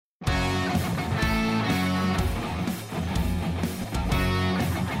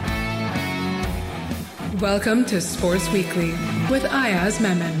Welcome to Sports Weekly with Ayaz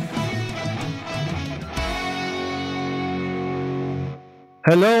Memon.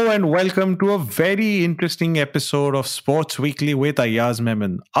 Hello and welcome to a very interesting episode of Sports Weekly with Ayaz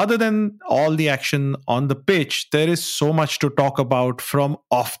Memon. Other than all the action on the pitch, there is so much to talk about from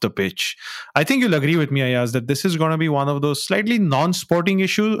off the pitch. I think you'll agree with me, Ayaz, that this is going to be one of those slightly non-sporting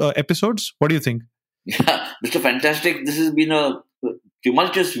episodes. What do you think? Yeah, Mr. Fantastic, this has been a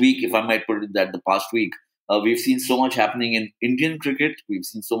tumultuous week, if I might put it that, the past week. We've seen so much happening in Indian cricket. We've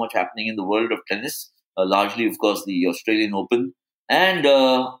seen so much happening in the world of tennis, largely, of course, the Australian Open. And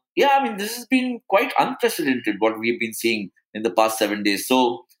this has been quite unprecedented what we've been seeing in the past 7 days.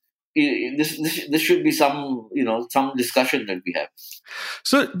 So this should be some discussion that we have.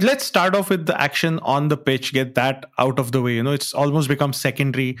 So let's start off with the action on the pitch, get that out of the way. It's almost become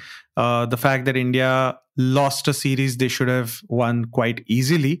secondary. The fact that India lost a series they should have won quite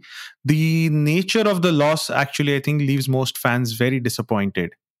easily. The nature of the loss actually, I think, leaves most fans very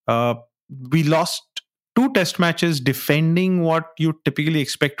disappointed. We lost 2 test matches defending what you typically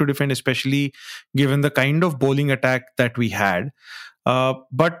expect to defend, especially given the kind of bowling attack that we had.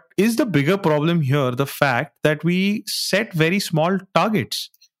 But is the bigger problem here the fact that we set very small targets?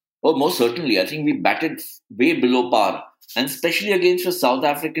 Oh, most certainly. I think we batted way below par, and especially against a South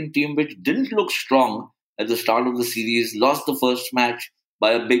African team which didn't look strong at the start of the series, lost the first match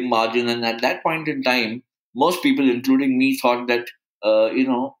by a big margin. And at that point in time, most people, including me, thought that,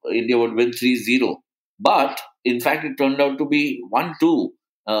 India would win 3-0. But in fact, it turned out to be 1-2,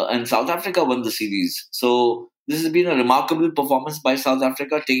 and South Africa won the series. So this has been a remarkable performance by South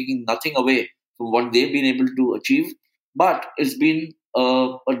Africa, taking nothing away from what they've been able to achieve. But it's been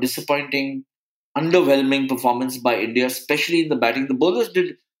a disappointing, underwhelming performance by India, especially in the batting. The bowlers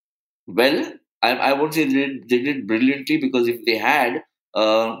did well. I won't say they did brilliantly, because if they had,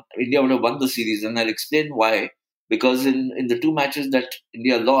 India would have won the series. And I'll explain why. Because in the 2 matches that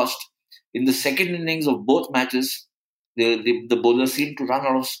India lost, in the second innings of both matches, the bowlers seemed to run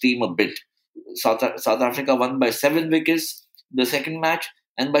out of steam a bit. South Africa won by 7 wickets the second match,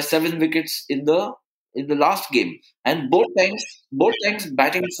 and by 7 wickets in the last game. And both times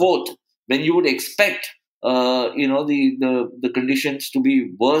batting fourth, when you would expect the conditions to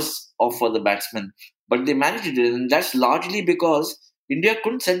be worse off for the batsmen. But they managed it, and that's largely because India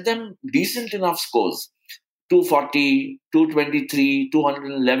couldn't set them decent enough scores. 240, 223,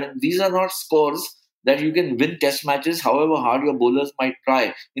 211. These are not scores that you can win test matches, however hard your bowlers might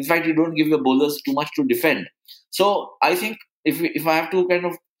try. In fact, you don't give your bowlers too much to defend. So I think if I have to kind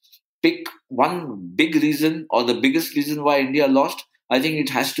of pick one big reason, or the biggest reason why India lost, I think it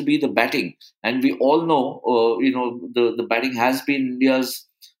has to be the batting. And we all know, the batting has been India's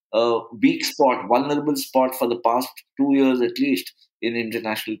weak spot, vulnerable spot for the past 2 years at least in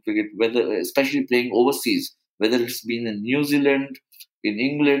international cricket, whether especially playing overseas, whether it's been in New Zealand, in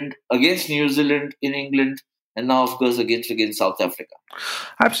England, against New Zealand, in England, and now, of course, against South Africa.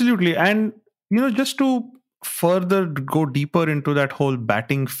 Absolutely. And, just to further go deeper into that whole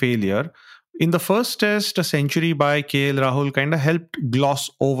batting failure, in the first test, a century by KL Rahul kind of helped gloss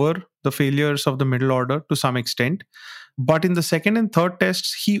over the failures of the middle order to some extent. But in the second and third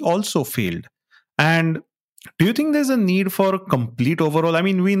tests, he also failed. And do you think there's a need for a complete overhaul? I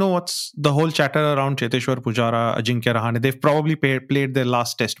mean, we know what's the whole chatter around Cheteshwar Pujara, Ajinkya Rahane. They've probably played their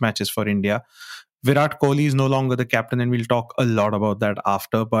last test matches for India. Virat Kohli is no longer the captain, and we'll talk a lot about that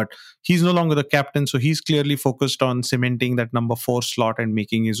after. But he's no longer the captain, so he's clearly focused on cementing that number 4 slot and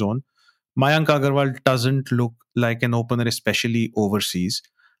making his own. Mayank Agarwal doesn't look like an opener, especially overseas.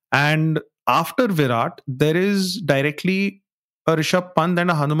 And after Virat, there is directly a Rishabh Pant and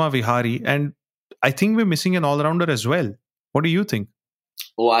a Hanuma Vihari. And I think we're missing an all-rounder as well. What do you think?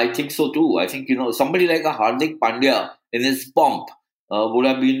 Oh, I think so too. I think, somebody like a Hardik Pandya in his pomp would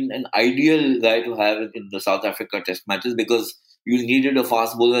have been an ideal guy to have in the South Africa test matches, because you needed a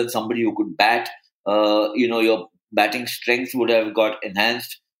fast bowler and somebody who could bat. Your batting strength would have got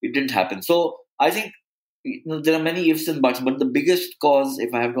enhanced. It didn't happen. So I think there are many ifs and buts, but the biggest cause,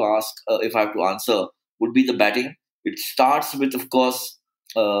 if I have to answer, would be the batting. It starts with, of course,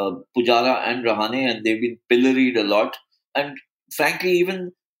 Pujara and Rahane, and they've been pilloried a lot. And frankly,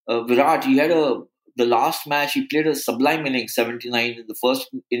 even Virat, the last match, he played a sublime innings, 79 in the first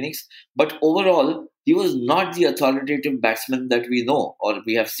innings. But overall, he was not the authoritative batsman that we know or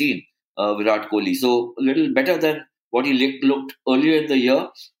we have seen, Virat Kohli. So a little better than what he looked earlier in the year,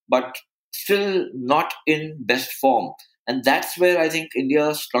 but still not in best form. And that's where I think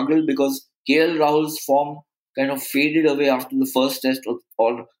India struggled, because KL Rahul's form kind of faded away after the first test,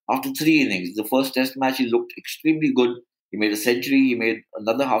 or after 3 innings. The first test match, he looked extremely good. He made a century, he made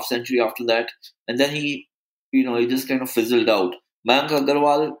another half century after that. And then he he just kind of fizzled out. Mayank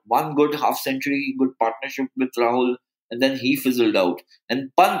Agarwal, one good half century, good partnership with Rahul, and then he fizzled out. And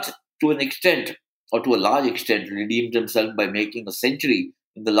Pant, to an extent, or to a large extent, redeemed himself by making a century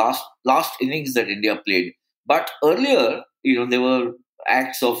in the last innings that India played. But earlier, there were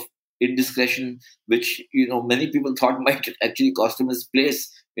acts of indiscretion, which many people thought might actually cost him his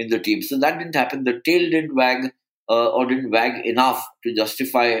place in the team. So that didn't happen. The tail didn't wag, or didn't wag enough to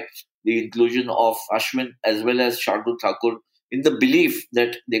justify the inclusion of Ashwin as well as Shardul Thakur in the belief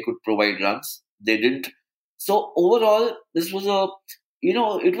that they could provide runs. They didn't. So overall, this was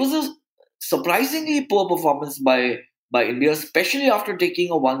it was a surprisingly poor performance by India, especially after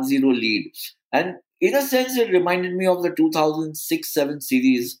taking a 1-0 lead. And in a sense, it reminded me of the 2006-7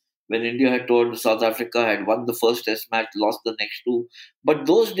 series when India had toured South Africa, had won the first test match, lost the next two. But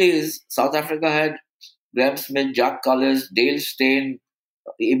those days, South Africa had Graham Smith, Jack Cullis, Dale Steyn,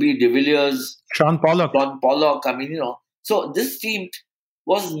 A.B. de Villiers, Sean Pollock. I mean, so this team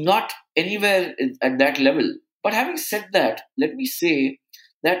was not anywhere at that level. But having said that, let me say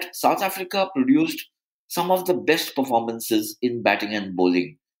that South Africa produced some of the best performances in batting and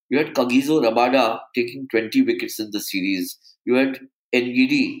bowling. You had Kagiso Rabada taking 20 wickets in the series. You had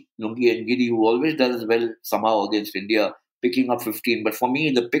Lungi Ngidi, who always does well somehow against India, picking up 15. But for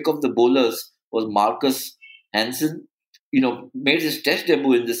me, the pick of the bowlers was Marcus Hansen. Made his test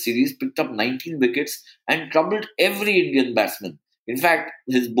debut in the series, picked up 19 wickets and troubled every Indian batsman. In fact,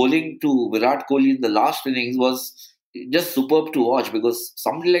 his bowling to Virat Kohli in the last innings was just superb to watch, because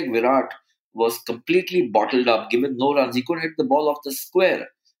somebody like Virat was completely bottled up, given no runs. He couldn't hit the ball off the square.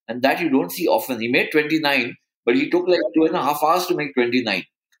 And that you don't see often. He made 29, but he took like 2.5 hours to make 29.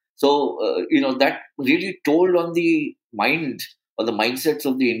 So, that really told on the mind or the mindsets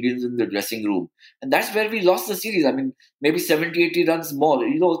of the Indians in the dressing room. And that's where we lost the series. I mean, maybe 70, 80 runs more.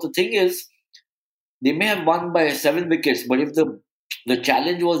 The thing is, they may have won by 7 wickets, but if the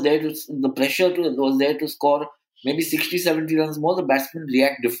challenge was there, the pressure was there to score maybe 60, 70 runs more, the batsmen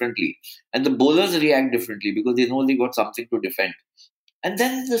react differently. And the bowlers react differently because they know they got something to defend. And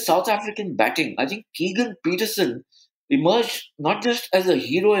then the South African batting. I think Keegan Peterson emerged not just as a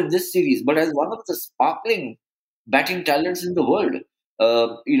hero in this series, but as one of the sparkling batting talents in the world.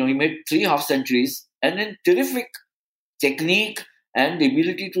 He made 3 half centuries and then terrific technique and the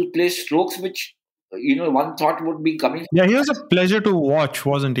ability to play strokes, which one thought would be coming. Yeah, he was a pleasure to watch,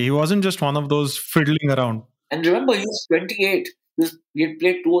 wasn't he? He wasn't just one of those fiddling around. And remember, he was 28. He had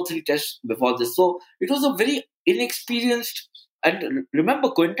played 2 or 3 tests before this. So it was a very inexperienced. And remember,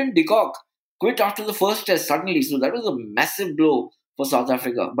 Quinton de Kock quit after the first test suddenly. So that was a massive blow for South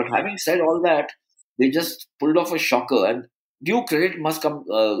Africa. But having said all that, they just pulled off a shocker. And due credit must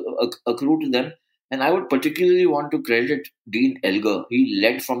accrue to them. And I would particularly want to credit Dean Elgar. He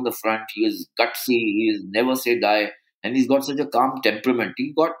led from the front. He is gutsy. He is never say die. And he's got such a calm temperament.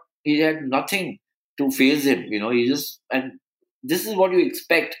 He had nothing to phase him. And this is what you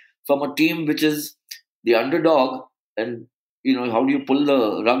expect from a team which is the underdog. And how do you pull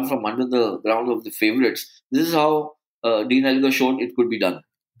the rug from under the ground of the favourites? This is how Dean Elgar showed it could be done.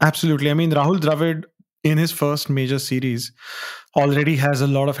 Absolutely. I mean, Rahul Dravid in his first major series already has a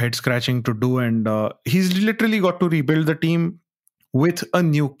lot of head scratching to do, and he's literally got to rebuild the team with a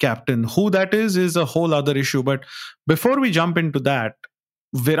new captain. Who that is a whole other issue. But before we jump into that,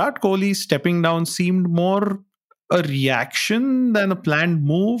 Virat Kohli stepping down seemed more a reaction than a planned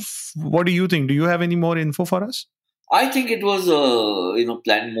move. What do you think? Do you have any more info for us? I think it was a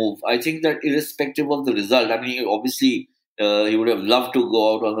planned move. I think that irrespective of the result, I mean, obviously he would have loved to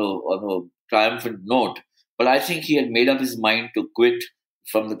go out on a triumphant note, but I think he had made up his mind to quit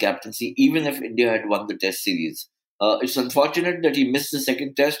from the captaincy, even if India had won the Test series. It's unfortunate that he missed the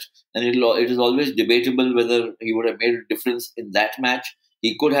second Test, and it is always debatable whether he would have made a difference in that match.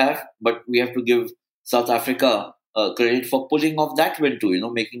 He could have, but we have to give South Africa credit for pulling off that win too.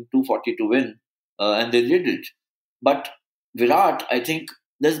 Making 240 to win, and they did it. But Virat, I think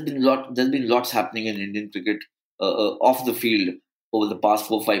there's been lots happening in Indian cricket off the field over the past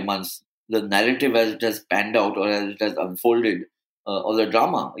 4-5 months. The narrative as it has panned out or as it has unfolded, or the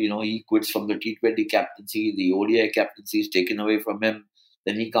drama. He quits from the T20 captaincy, the ODI captaincy is taken away from him.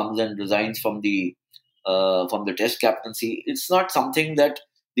 Then he comes and resigns from the Test captaincy. It's not something that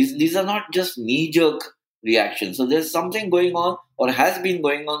these are not just knee-jerk reactions. So there's something going on, or has been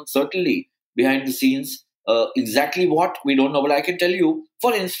going on, certainly behind the scenes. Exactly what we don't know, but I can tell you.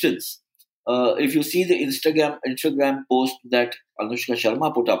 For instance, if you see the Instagram post that Anushka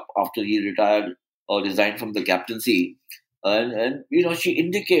Sharma put up after he retired or resigned from the captaincy, and she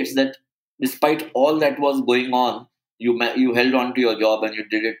indicates that despite all that was going on, you held on to your job and you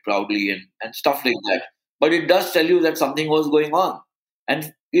did it proudly and stuff like that. but it does tell you that something was going on.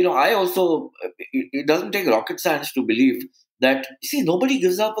 And I also, it doesn't take rocket science to believe that, see, nobody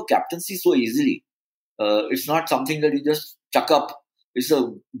gives up a captaincy so easily. It's not something that you just chuck up. It's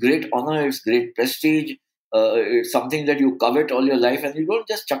a great honor. It's great prestige. It's something that you covet all your life, and you don't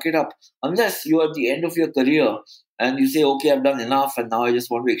just chuck it up unless you are at the end of your career and you say, okay, I've done enough, and now I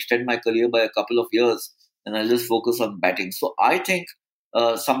just want to extend my career by a couple of years, and I'll just focus on batting. So I think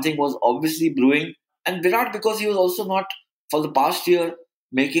something was obviously brewing, and Virat, because he was also not, for the past year,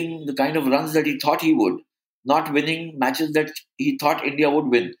 making the kind of runs that he thought he would, not winning matches that he thought India would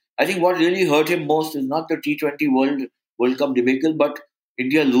win. I think what really hurt him most is not the T20 World Cup debacle, but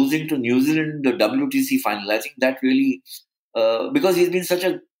India losing to New Zealand in the WTC final. I think that really, because he's been such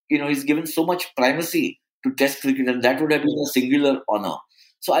a, he's given so much primacy to Test cricket, and that would have been a singular honor.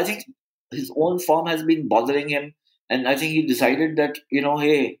 So I think his own form has been bothering him, and I think he decided that,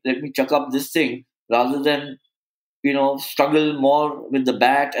 hey, let me chuck up this thing rather than, struggle more with the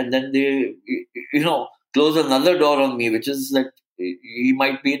bat, and then they, close another door on me, which is that he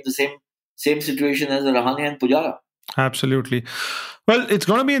might be in the same situation as Rahane and Pujara. Absolutely. Well, it's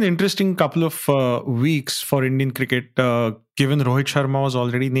going to be an interesting couple of weeks for Indian cricket, given Rohit Sharma was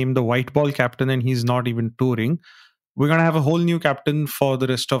already named the white ball captain and he's not even touring. We're going to have a whole new captain for the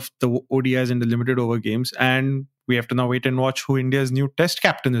rest of the ODIs and the limited over games. And we have to now wait and watch who India's new test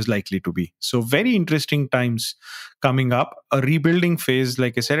captain is likely to be. So very interesting times coming up, a rebuilding phase,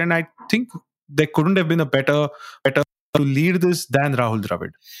 like I said. And I think there couldn't have been a better to lead this than Rahul Dravid.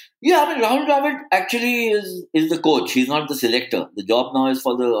 Yeah, I mean, Rahul Dravid actually is the coach. He's not the selector. The job now is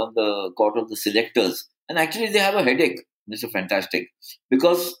on the court of the selectors. And actually, they have a headache, Mr. Fantastic,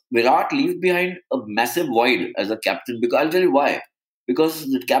 because Virat leaves behind a massive void as a captain. Because I'll tell you why. Because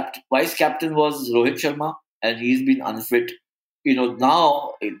the vice captain was Rohit Sharma, and he's been unfit.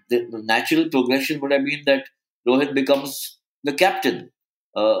 Now the natural progression would have been that Rohit becomes the captain.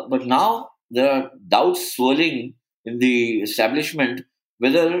 But now there are doubts swirling in the establishment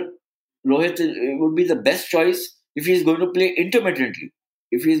whether Rohit would be the best choice if he is going to play intermittently.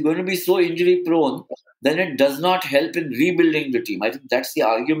 If he is going to be so injury prone, then it does not help in rebuilding the team. I think that's the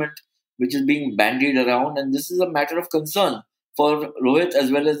argument which is being bandied around, and this is a matter of concern for Rohit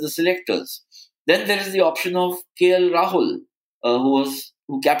as well as the selectors. Then there is the option of KL Rahul,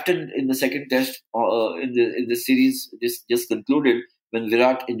 who captained in the second test in the series just concluded when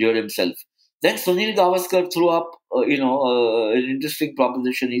Virat injured himself. Then Sunil Gavaskar threw up, an interesting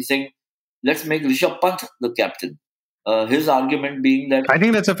proposition. He's saying, let's make Rishabh Pant the captain. His argument being that... I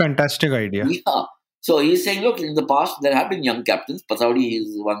think that's a fantastic idea. Yeah. So he's saying, look, in the past, there have been young captains. Pathaudi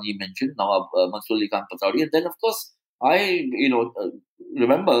is the one he mentioned, now Mansur Ali Khan Pathaudi. And then, of course,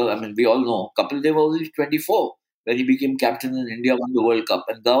 remember, I mean, we all know, Kapil Dev was only 24 when he became captain and India won the World Cup.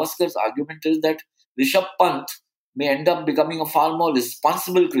 And Gavaskar's argument is that Rishabh Pant may end up becoming a far more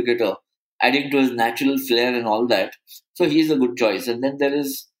responsible cricketer, adding to his natural flair and all that. So he's a good choice. And then there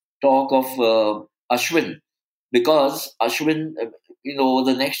is talk of Ashwin, because Ashwin,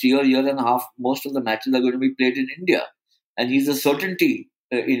 over the next year and a half, most of the matches are going to be played in India. And he's a certainty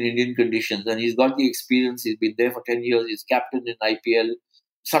in Indian conditions. And he's got the experience. He's been there for 10 years. He's captain in IPL.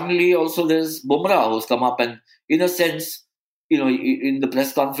 Suddenly, also, there's Bumrah who's come up. And in a sense, in the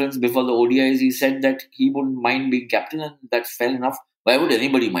press conference before the ODIs, he said that he wouldn't mind being captain. And that's fair enough. Why would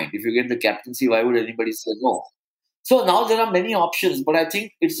anybody mind? If you get the captaincy, why would anybody say no? So now there are many options, but I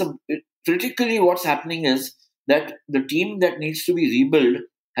think critically what's happening is that the team that needs to be rebuilt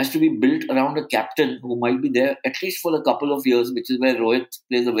has to be built around a captain who might be there at least for a couple of years, which is where Rohit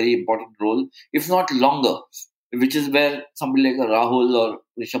plays a very important role, if not longer, which is where somebody like a Rahul or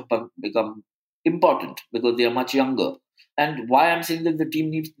Rishabh Pant become important because they are much younger. And why I'm saying that the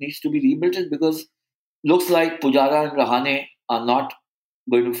team needs to be rebuilt is because looks like Pujara and Rahane are not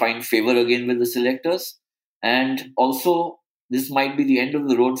going to find favor again with the selectors. And also, this might be the end of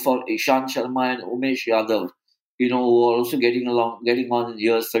the road for Ishant Sharma and Umesh Yadav, who are also getting on in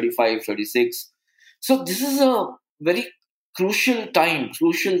years 35, 36. So this is a very crucial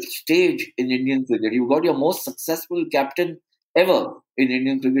stage in Indian cricket. You've got your most successful captain ever in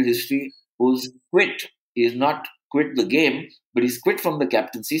Indian cricket history who's quit. He has not quit the game, but he's quit from the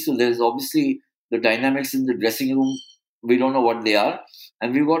captaincy. So there's obviously the dynamics in the dressing room. We don't know what they are.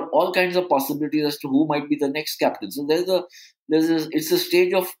 And we've got all kinds of possibilities as to who might be the next captain. So it's a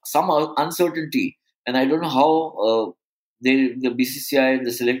stage of some uncertainty. And I don't know how the BCCI and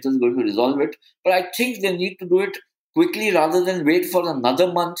the selectors are going to resolve it. But I think they need to do it quickly rather than wait for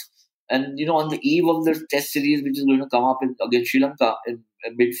another month. And, on the eve of the test series, which is going to come up against Sri Lanka in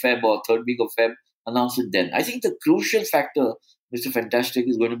mid-Feb or third week of Feb, announce it then. I think the crucial factor, Mr. Fantastic,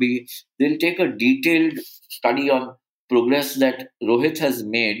 is going to be they'll take a detailed study on progress that Rohit has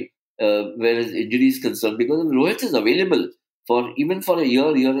made where his injury is concerned. Because if Rohit is available for even for a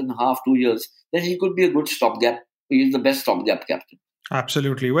year, year and a half, 2 years, then he could be a good stopgap. He's the best stopgap captain.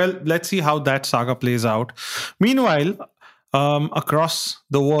 Absolutely. Well, let's see how that saga plays out. Meanwhile, across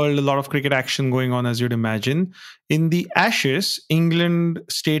the world, a lot of cricket action going on, as you'd imagine. In the Ashes, England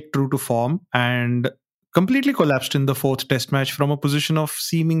stayed true to form and completely collapsed in the fourth test match from a position of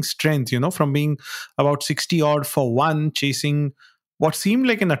seeming strength, from being about 60 odd for one, chasing what seemed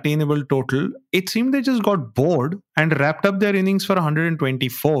like an attainable total. It seemed they just got bored and wrapped up their innings for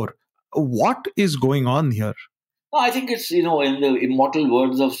 124. What is going on here? No, I think it's, in the immortal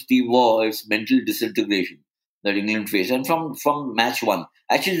words of Steve Waugh, it's mental disintegration that England faced. And from match one,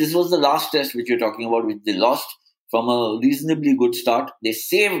 actually, this was the last test which you're talking about, which they lost from a reasonably good start. They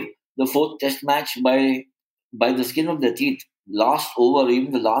saved the fourth test match by the skin of their teeth. Last over,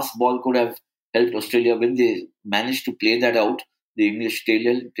 even the last ball could have helped Australia win. They managed to play that out, the English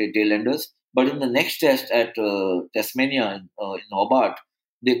tailenders. But in the next test at Tasmania in Hobart,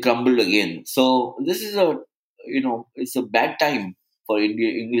 they crumbled again. So this is it's a bad time for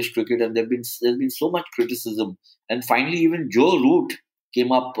English cricket, and there's been so much criticism. And finally, even Joe Root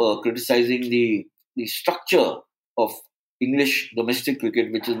came up criticizing the structure of English domestic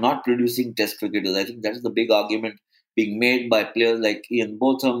cricket, which is not producing Test cricketers. I think that is the big argument being made by players like Ian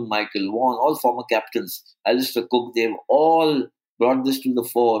Botham, Michael Vaughan, all former captains, Alistair Cook. They've all brought this to the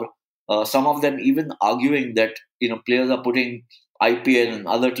fore. Some of them even arguing that players are putting IPL and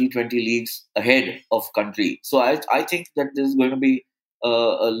other T20 leagues ahead of country. So I think that there's going to be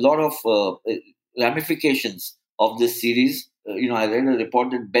a lot of ramifications of this series. I read a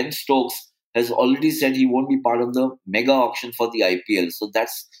report that Ben Stokes has already said he won't be part of the mega auction for the IPL. So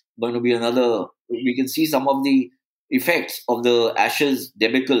that's going to be another. We can see some of the effects of the Ashes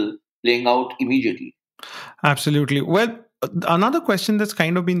debacle playing out immediately. Absolutely. Well, another question that's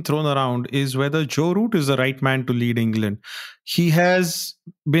kind of been thrown around is whether Joe Root is the right man to lead England. He has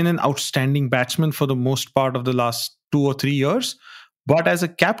been an outstanding batsman for the most part of the last 2 or 3 years. But as a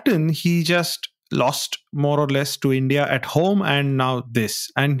captain, he just lost more or less to India at home and now this.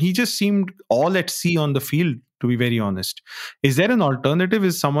 And he just seemed all at sea on the field, to be very honest. Is there an alternative?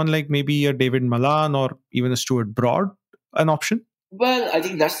 Is someone like maybe a David Malan or even a Stuart Broad an option? Well, I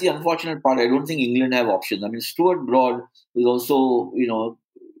think that's the unfortunate part. I don't think England have options. I mean, Stuart Broad is also,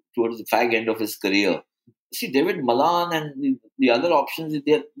 towards the fag end of his career. See, David Malan and the other options,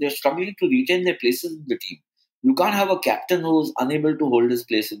 they're struggling to retain their places in the team. You can't have a captain who's unable to hold his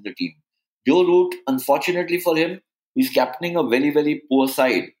place in the team. Joe Root, unfortunately for him, is captaining a very, very poor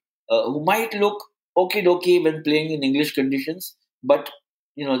side who might look okie-dokie when playing in English conditions, but,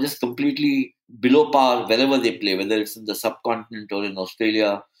 just completely below par wherever they play, whether it's in the subcontinent or in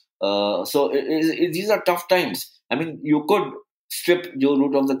Australia. These are tough times. I mean, you could strip Joe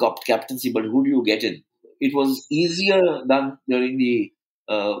Root of the captaincy, but who do you get in? It was easier done during the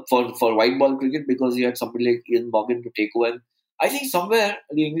for white ball cricket because you had somebody like Ian Morgan to take over. And I think somewhere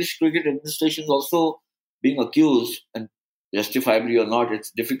the English cricket administration is also being accused, and justifiably or not,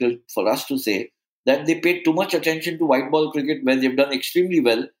 it's difficult for us to say, that they paid too much attention to white ball cricket where they've done extremely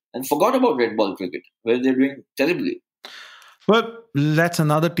well and forgot about red ball cricket where they're doing terribly. Well, that's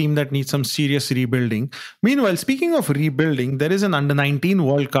another team that needs some serious rebuilding. Meanwhile, speaking of rebuilding, there is an Under-19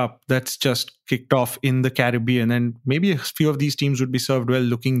 World Cup that's just kicked off in the Caribbean, and maybe a few of these teams would be served well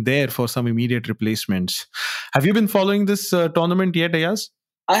looking there for some immediate replacements. Have you been following this tournament yet, Ayaz?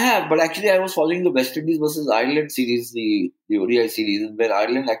 I have, but actually I was following the West Indies versus Ireland series, the ODI series, where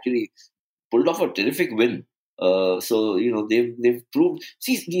Ireland actually pulled off a terrific win. They've proved.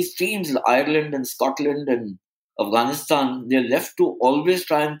 See, these teams, Ireland and Scotland and Afghanistan, they're left to always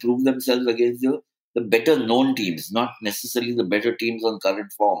try and prove themselves against the better known teams, not necessarily the better teams on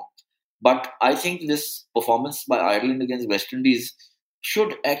current form. But I think this performance by Ireland against West Indies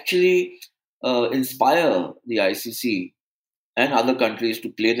should actually inspire the ICC and other countries to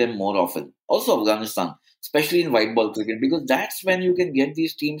play them more often. Also Afghanistan, especially in white ball cricket, because that's when you can get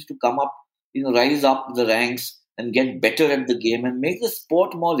these teams to come up, rise up the ranks and get better at the game and make the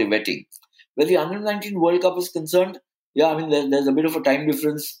sport more riveting. Where the Under-19 World Cup is concerned, there's a bit of a time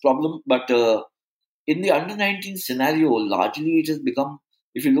difference problem, but in the Under-19 scenario, largely it has become,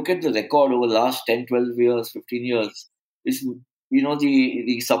 if you look at the record over the last 10, 12 years, 15 years, it's,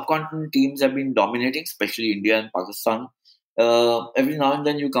 the subcontinent teams have been dominating, especially India and Pakistan. Every now and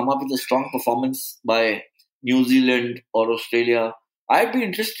then you come up with a strong performance by New Zealand or Australia. I'd be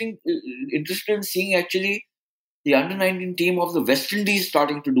interested in seeing actually the under-19 team of the West Indies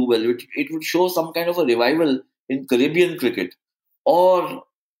starting to do well. It would show some kind of a revival in Caribbean cricket, or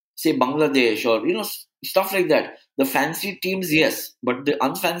say Bangladesh, or stuff like that. The fancy teams, yes, but the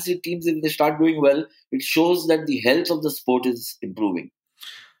unfancy teams, if they start doing well, it shows that the health of the sport is improving.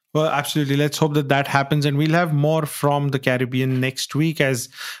 Well, absolutely. Let's hope that that happens. And we'll have more from the Caribbean next week as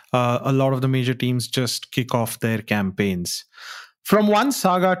a lot of the major teams just kick off their campaigns. From one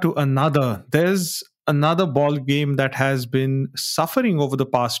saga to another, there's another ball game that has been suffering over the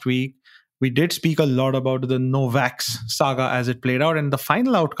past week. We did speak a lot about the Novak's saga as it played out, and the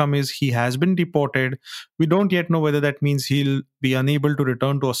final outcome is he has been deported. We don't yet know whether that means he'll be unable to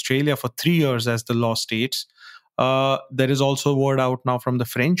return to Australia for 3 years, as the law states. There is also word out now from the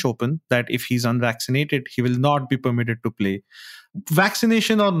French Open that if he's unvaccinated, he will not be permitted to play.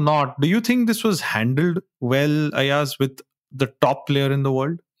 Vaccination or not, do you think this was handled well, Ayaz, with the top player in the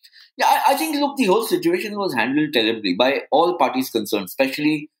world? Yeah, I think, look, the whole situation was handled terribly by all parties concerned,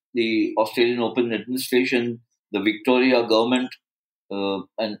 especially the Australian Open administration, the Victoria government,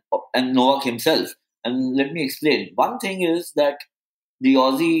 and Novak himself. And let me explain. One thing is that the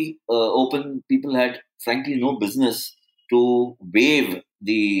Aussie Open people had, frankly, no business to waive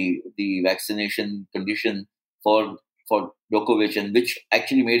the vaccination condition for Djokovic, and which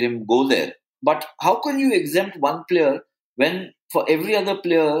actually made him go there. But how can you exempt one player when for every other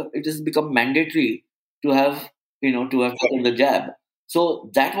player it has become mandatory to have taken the jab?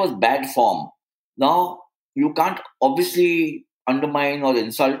 So that was bad form. Now you can't obviously undermine or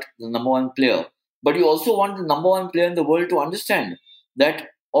insult the number one player, but you also want the number one player in the world to understand that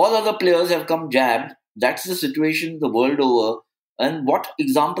all other players have come jabbed. That's the situation the world over. And what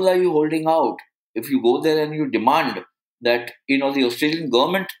example are you holding out if you go there and you demand that the Australian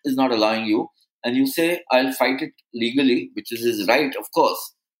government is not allowing you, and you say I'll fight it legally, which is his right, of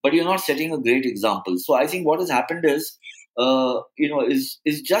course, but you're not setting a great example. So I think what has happened is,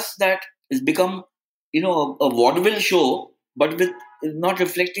 is just that it's become a vaudeville show, but with not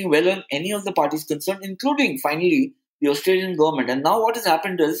reflecting well on any of the parties concerned, including finally the Australian government. And now what has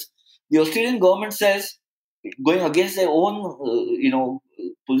happened is the Australian government says, going against their own,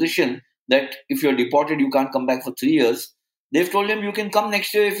 position, that if you're deported, you can't come back for 3 years. They've told him you can come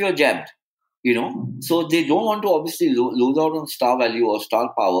next year if you're jabbed. So they don't want to obviously lose out on star value or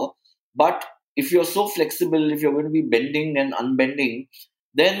star power. But if you're so flexible, if you're going to be bending and unbending,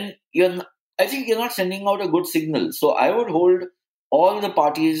 then I think you're not sending out a good signal. So I would hold all the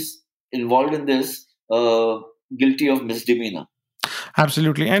parties involved in this guilty of misdemeanor.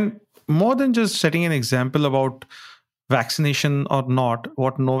 Absolutely. And more than just setting an example about vaccination or not,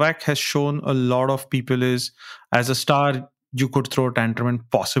 what Novak has shown a lot of people is, as a star, you could throw a tantrum and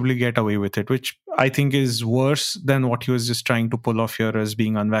possibly get away with it, which I think is worse than what he was just trying to pull off here as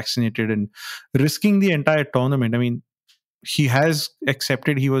being unvaccinated and risking the entire tournament. I mean, he has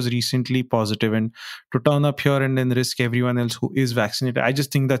accepted he was recently positive, and to turn up here and then risk everyone else who is vaccinated, I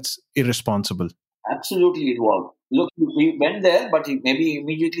just think that's irresponsible. Absolutely, it was. Look, he went there, but maybe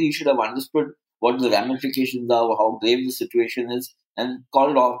immediately he should have understood what the ramifications are, how grave the situation is, and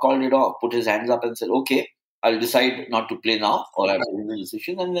called it off, put his hands up and said, okay, I'll decide not to play now, or I'll take the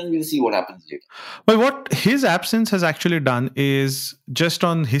decision, and then we'll see what happens later. Well, what his absence has actually done is just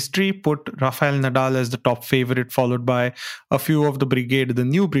on history put Rafael Nadal as the top favorite, followed by a few of the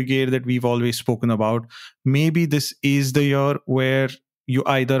new brigade that we've always spoken about. Maybe this is the year where you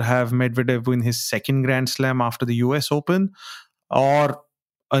either have Medvedev win his second Grand Slam after the US Open, or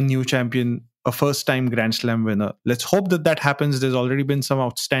a new champion, a first-time Grand Slam winner. Let's hope that that happens. There's already been some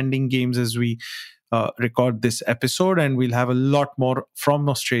outstanding games as we record this episode, and we'll have a lot more from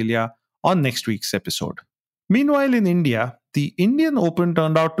Australia on next week's episode. Meanwhile, in India, the Indian Open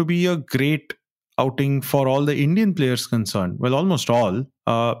turned out to be a great outing for all the Indian players concerned. Well, almost all.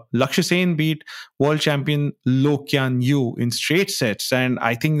 Lakshya Sen beat world champion Lo Kian Yu in straight sets, and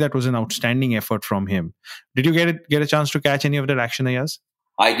I think that was an outstanding effort from him. Did you get a chance to catch any of that action, Ayaz?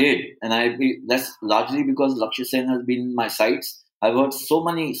 I did, and that's largely because Lakshya Sen has been in my sights. I've heard so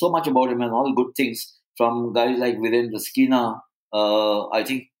much about him and all good things from guys like Virendra Skina. I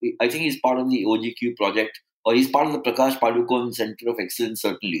think he's part of the OGQ project, or he's part of the Prakash Padukone Center of Excellence,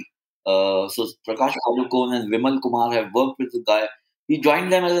 certainly. So Prakash Padukone and Vimal Kumar have worked with the guy. He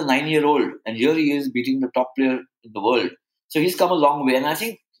joined them as a 9-year-old, and here he is beating the top player in the world. So he's come a long way, and I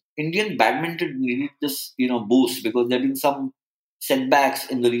think Indian badminton needed this, boost, because there have been some setbacks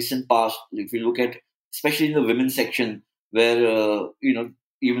in the recent past. If you look at, especially in the women's section, where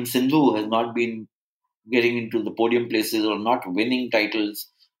even Sindhu has not been getting into the podium places or not winning titles.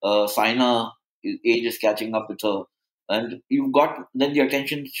 Saina, age is catching up with her, and you've got then the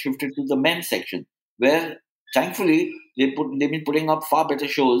attention shifted to the men's section, where thankfully, they've been putting up far better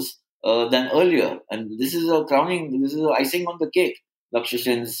shows than earlier. And this is icing on the cake, Lakshya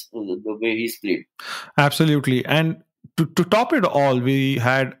Sen's, the way he's played. Absolutely. And to top it all, we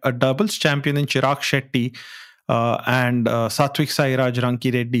had a doubles champion in Chirag Shetty and Satwik Sairaj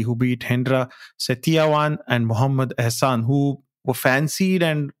Ranki Reddy, who beat Hendra Setiawan and Muhammad Ehsan, who were fancied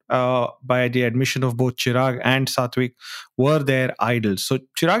and by the admission of both Chirag and Satwik were their idols. So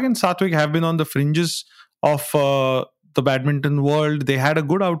Chirag and Satwik have been on the fringes of the badminton world. They had a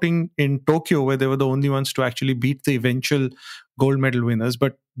good outing in Tokyo where they were the only ones to actually beat the eventual gold medal winners.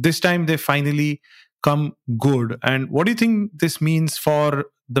 But this time they finally come good. And what do you think this means for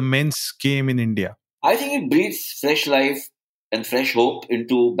the men's game in India? I think it breathes fresh life and fresh hope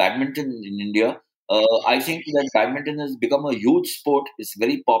into badminton in India. I think that badminton has become a huge sport. It's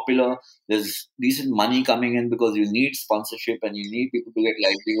very popular. There's decent money coming in because you need sponsorship and you need people to get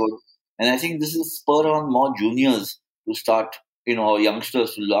livelihood. And I think this is spur on more juniors to start,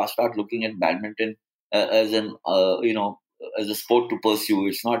 youngsters to start looking at badminton as as a sport to pursue.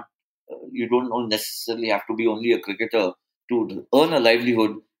 It's not, you don't necessarily have to be only a cricketer to earn a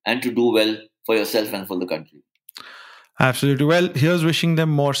livelihood and to do well for yourself and for the country. Absolutely. Well, here's wishing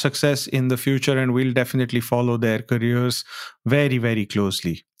them more success in the future, and we'll definitely follow their careers very, very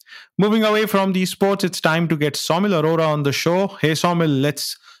closely. Moving away from these sports, it's time to get Saumil Arora on the show. Hey, Saumil,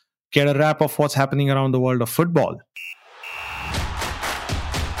 let's get a wrap of what's happening around the world of football.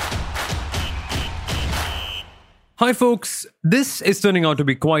 Hi folks, this is turning out to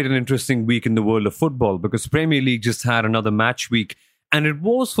be quite an interesting week in the world of football because Premier League just had another match week and it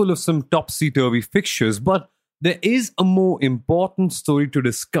was full of some topsy-turvy fixtures, but there is a more important story to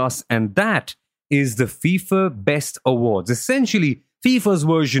discuss, and that is the FIFA Best Awards, essentially FIFA's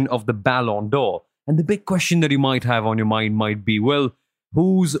version of the Ballon d'Or. And the big question that you might have on your mind might be, well,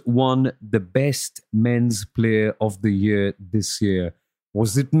 who's won the best men's player of the year this year?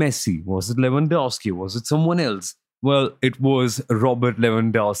 Was it Messi? Was it Lewandowski? Was it someone else? Well, it was Robert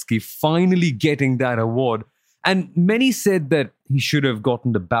Lewandowski finally getting that award. And many said that he should have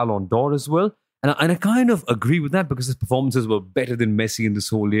gotten the Ballon d'Or as well. And I kind of agree with that because his performances were better than Messi in this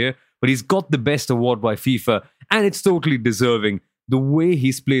whole year. But he's got the best award by FIFA, and it's totally deserving. The way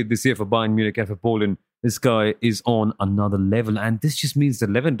he's played this year for Bayern Munich and for Poland, this guy is on another level. And this just means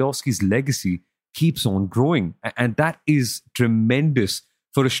that Lewandowski's legacy keeps on growing. And that is tremendous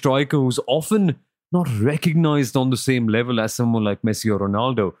for a striker who's often not recognized on the same level as someone like Messi or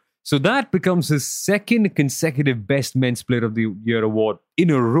Ronaldo. So that becomes his second consecutive Best Men's Player of the Year award in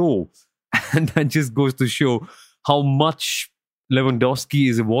a row. And that just goes to show how much Lewandowski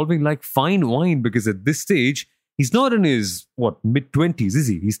is evolving like fine wine, because at this stage, he's not in his, mid-20s, is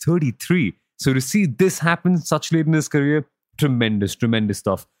he? He's 33. So to see this happen such late in his career, tremendous, tremendous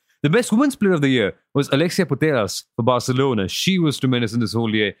stuff. The Best Women's Player of the Year was Alexia Putellas for Barcelona. She was tremendous in this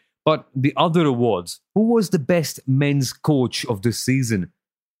whole year. But the other awards, who was the best men's coach of this season?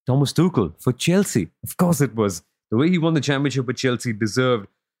 Thomas Tuchel for Chelsea. Of course it was. The way he won the championship with Chelsea deserved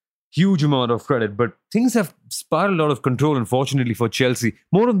huge amount of credit, but things have spiraled out of control, unfortunately, for Chelsea.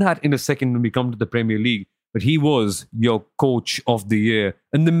 More on that in a second when we come to the Premier League. But he was your coach of the year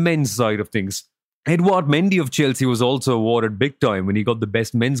on the men's side of things. Edouard Mendy of Chelsea was also awarded big time when he got the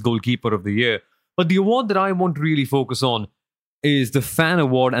best men's goalkeeper of the year. But the award that I want to really focus on is the Fan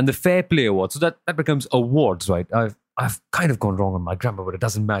Award and the Fair Play Award. So that becomes awards, right? I've kind of gone wrong on my grammar, but it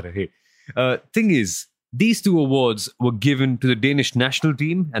doesn't matter. Hey, thing is, these two awards were given to the Danish national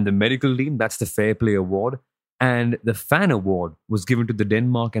team and the medical team. That's the Fair Play Award. And the Fan Award was given to the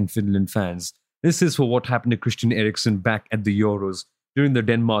Denmark and Finland fans. This is for what happened to Christian Eriksen back at the Euros during the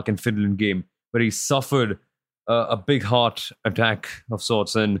Denmark and Finland game, where he suffered a big heart attack of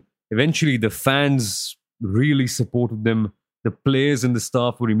sorts. And eventually the fans really supported them. The players and the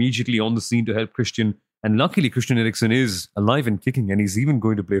staff were immediately on the scene to help Christian. And luckily, Christian Eriksen is alive and kicking, and he's even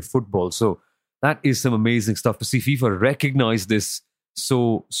going to play football. So that is some amazing stuff to see FIFA recognize this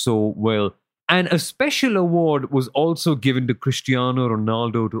so well. And a special award was also given to Cristiano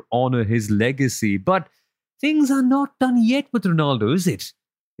Ronaldo to honor his legacy. But things are not done yet with Ronaldo, is it?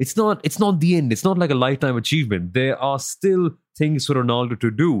 It's not the end. It's not like a lifetime achievement. There are still things for Ronaldo to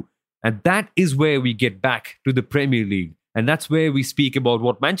do. And that is where we get back to the Premier League. And that's where we speak about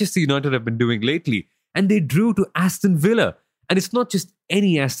what Manchester United have been doing lately. And they drew to Aston Villa. And it's not just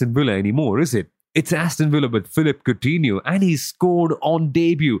any Aston Villa anymore, is it? It's Aston Villa with Philippe Coutinho. And he scored on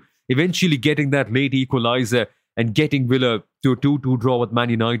debut, eventually getting that late equaliser and getting Villa to a 2-2 draw with Man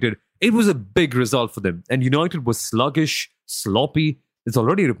United. It was a big result for them. And United was sluggish, sloppy. There's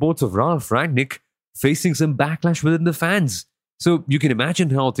already reports of Ralf Rangnick facing some backlash within the fans. So you can imagine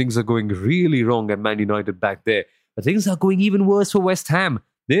how things are going really wrong at Man United back there. But things are going even worse for West Ham.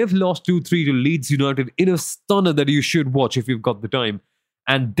 They've lost 2-3 to Leeds United in a stunner that you should watch if you've got the time.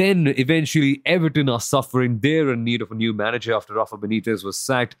 And then eventually Everton are suffering. They're in need of a new manager after Rafa Benitez was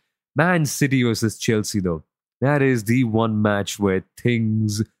sacked. Man City versus Chelsea, though. That is the one match where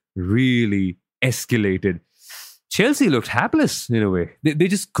things really escalated. Chelsea looked hapless in a way. They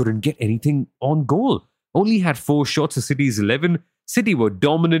just couldn't get anything on goal. Only had 4 shots to City's 11. City were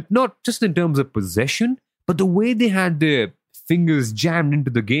dominant, not just in terms of possession, but the way they had their fingers jammed into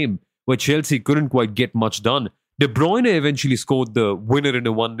the game, where Chelsea couldn't quite get much done. De Bruyne eventually scored the winner in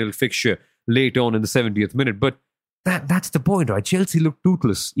a 1-0 fixture late on in the 70th minute. But that's the point, right? Chelsea looked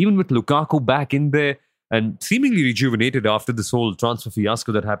toothless. Even with Lukaku back in there and seemingly rejuvenated after this whole transfer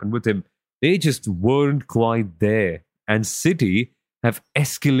fiasco that happened with him, they just weren't quite there. And City have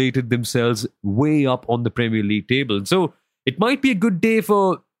escalated themselves way up on the Premier League table. And so it might be a good day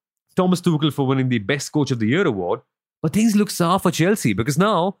for Thomas Tuchel for winning the Best Coach of the Year award. But things look sour for Chelsea because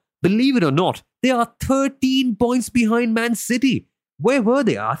now, believe it or not, they are 13 points behind Man City. Where were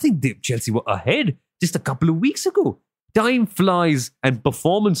they? I think Chelsea were ahead just a couple of weeks ago. Time flies and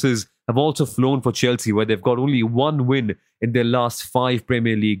performances have also flown for Chelsea, where they've got only 1 win in their last 5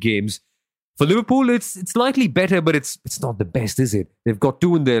 Premier League games. For Liverpool, it's slightly better, but it's not the best, is it? They've got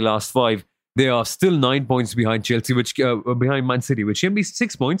 2 in their last 5. They are still 9 points behind Chelsea, behind Man City, which can be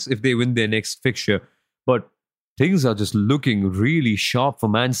 6 points if they win their next fixture. But things are just looking really sharp for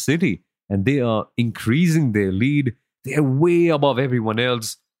Man City, and they are increasing their lead. They're way above everyone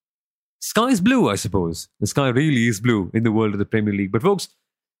else. Sky's blue, I suppose. The sky really is blue in the world of the Premier League. But folks,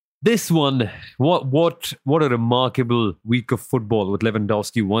 this one, what a remarkable week of football, with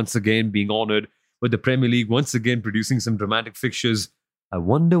Lewandowski once again being honoured, with the Premier League once again producing some dramatic fixtures. I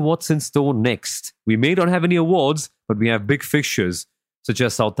wonder what's in store next. We may not have any awards, but we have big fixtures, such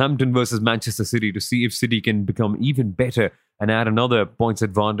as Southampton versus Manchester City, to see if City can become even better and add another points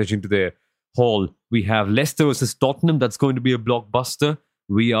advantage into their haul. We have Leicester versus Tottenham. That's going to be a blockbuster.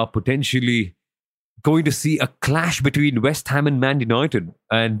 We are potentially going to see a clash between West Ham and Man United.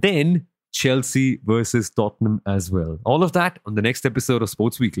 And then Chelsea versus Tottenham as well. All of that on the next episode of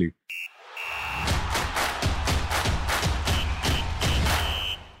Sports Weekly.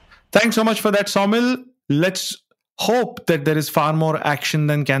 Thanks so much for that, Saumil. Let's hope that there is far more action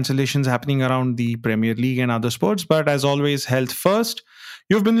than cancellations happening around the Premier League and other sports. But as always, health first.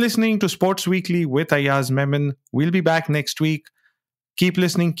 You've been listening to Sports Weekly with Ayaz Memon. We'll be back next week. Keep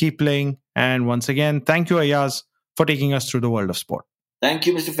listening, keep playing. And once again, thank you, Ayaz, for taking us through the world of sport. Thank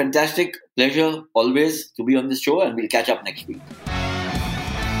you, Mr. Fantastic. Pleasure always to be on this show, and we'll catch up next week.